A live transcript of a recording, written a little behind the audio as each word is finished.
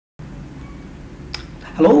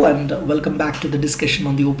Hello and welcome back to the discussion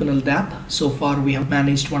on the OpenLDAP. So far we have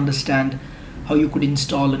managed to understand how you could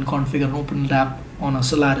install and configure an OpenLDAP on a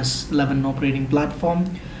Solaris 11 operating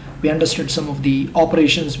platform. We understood some of the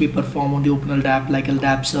operations we perform on the OpenLDAP like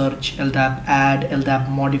ldapsearch, ldap add, ldap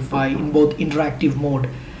modify in both interactive mode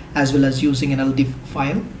as well as using an LD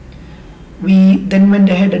file. We then went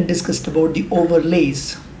ahead and discussed about the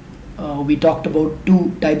overlays. We talked about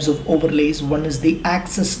two types of overlays. One is the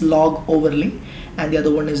access log overlay and the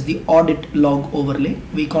other one is the audit log overlay.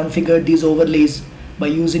 We configured these overlays by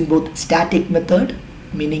using both static method,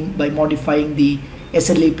 meaning by modifying the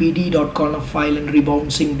slapd.conf file and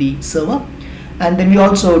rebouncing the server, and then we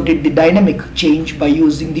also did the dynamic change by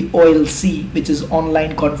using the OLC, which is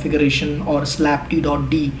online configuration, or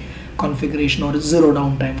slapd.d configuration, or zero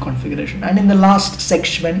downtime configuration. And in the last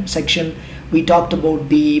section we talked about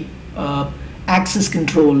the access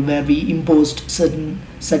control, where we imposed certain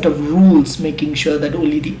set of rules making sure that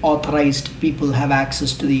only the authorized people have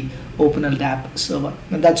access to the OpenLDAP server,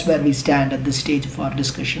 and that's where we stand at this stage of our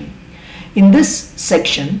discussion. In this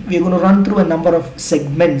section we are going to run through a number of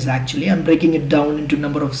segments. Actually, I'm breaking it down into a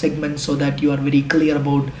number of segments so that you are very clear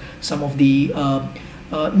about some of the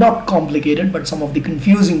not complicated but some of the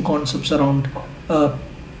confusing concepts around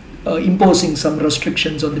imposing some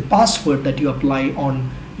restrictions on the password that you apply on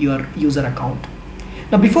your user account.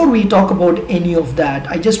 Now, before we talk about any of that,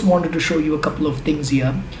 I just wanted to show you a couple of things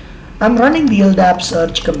here. I'm running the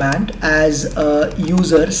ldapsearch command as a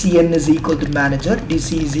user. Cn is equal to manager,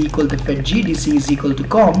 dc is equal to fetg, dc is equal to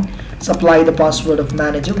com, supply the password of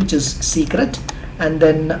manager, which is secret, and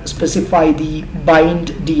then specify the bind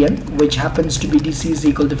dn, which happens to be dc is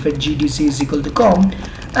equal to fetg, dc is equal to com,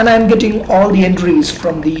 and I'm getting all the entries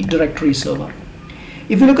from the directory server.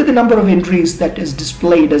 If you look at the number of entries that is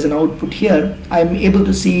displayed as an output here, I'm able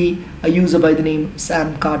to see a user by the name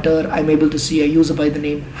Sam Carter. I'm able to see a user by the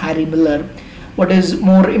name Harry Miller. What is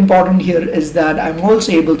more important here is that I'm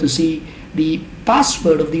also able to see the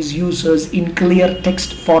password of these users in clear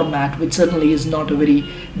text format, which certainly is not a very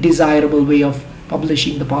desirable way of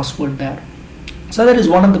publishing the password there. So that is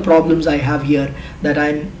one of the problems I have here, that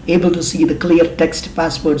I'm able to see the clear text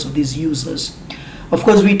passwords of these users. Of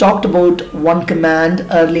course, we talked about one command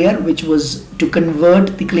earlier, which was to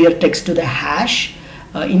convert the clear text to the hash.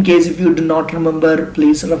 In case if you do not remember,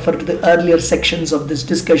 please refer to the earlier sections of this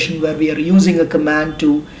discussion where we are using a command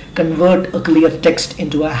to convert a clear text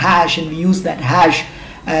into a hash, and we use that hash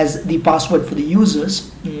as the password for the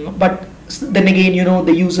users. But then again,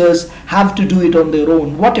 the users have to do it on their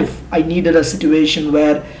own. What if I needed a situation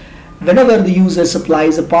where whenever the user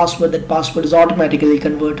supplies a password, that password is automatically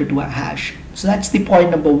converted to a hash? So that's the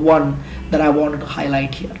point number one that I wanted to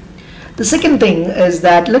highlight here. The second thing is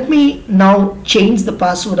that let me now change the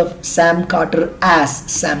password of Sam Carter as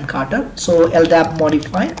Sam Carter. So ldap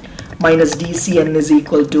modify minus dcn is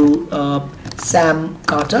equal to Sam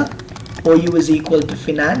Carter, OU is equal to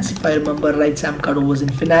finance. If I remember right, Sam Carter was in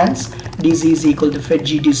finance. DC is equal to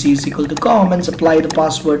fetg, DC is equal to com, and supply the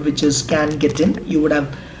password, which is can get in. You would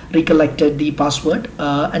have recollected the password,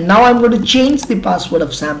 and now I'm going to change the password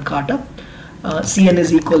of Sam Carter. Cn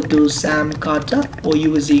is equal to Sam Carter,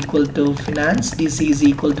 OU is equal to finance, DC is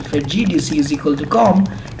equal to fetg, DC is equal to com.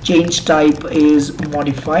 Change type is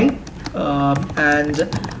modify, and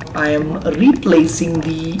I am replacing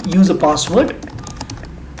the user password.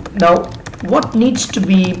 Now, what needs to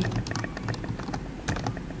be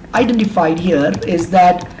identified here is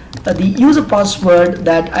that the user password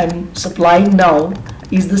that I'm supplying now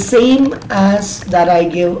is the same as that I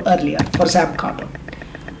gave earlier for Sam Carter,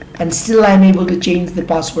 and still I'm able to change the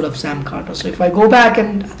password of Sam Carter. So if I go back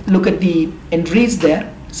and look at the entries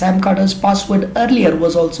there, Sam Carter's password earlier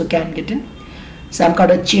was also can get in. Sam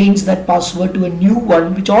Carter changed that password to a new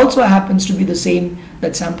one, which also happens to be the same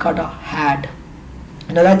that Sam Carter had.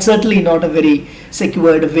 Now, that's certainly not a very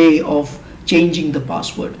secured way of changing the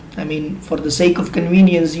password. I mean, for the sake of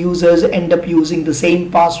convenience, users end up using the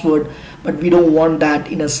same password, but we don't want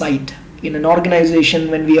that in a site. In an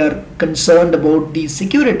organization, when we are concerned about the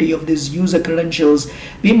security of these user credentials,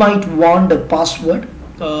 we might want a password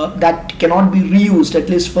that cannot be reused at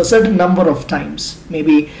least for a certain number of times.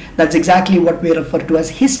 Maybe that's exactly what we refer to as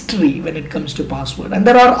history when it comes to password. And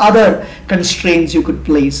there are other constraints you could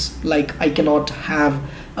place, like I cannot have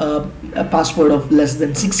a password of less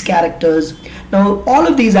than 6 characters. Now, all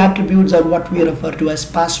of these attributes are what we refer to as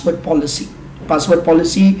password policy. Password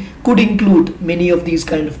policy could include many of these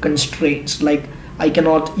kind of constraints, like I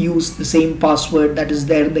cannot use the same password that is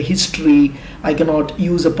there in the history. I cannot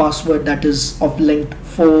use a password that is of length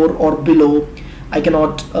 4 or below. I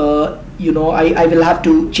cannot I will have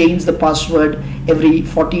to change the password every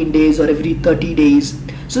 14 days or every 30 days.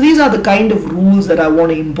 So these are the kind of rules that I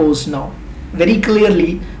want to impose now. Very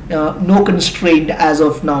clearly, no constraint as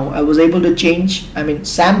of now. I was able to change,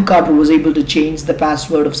 Sam Carter was able to change the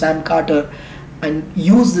password of Sam Carter and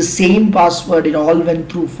use the same password. It all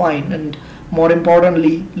went through fine. And more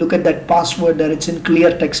importantly, look at that password that it's in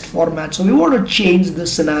clear text format. So we want to change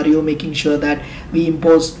this scenario, making sure that we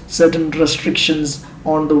impose certain restrictions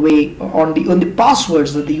on the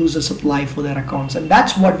passwords that the users apply for their accounts. And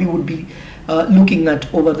that's what we would be looking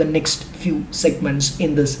at over the next few segments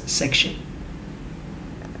in this section.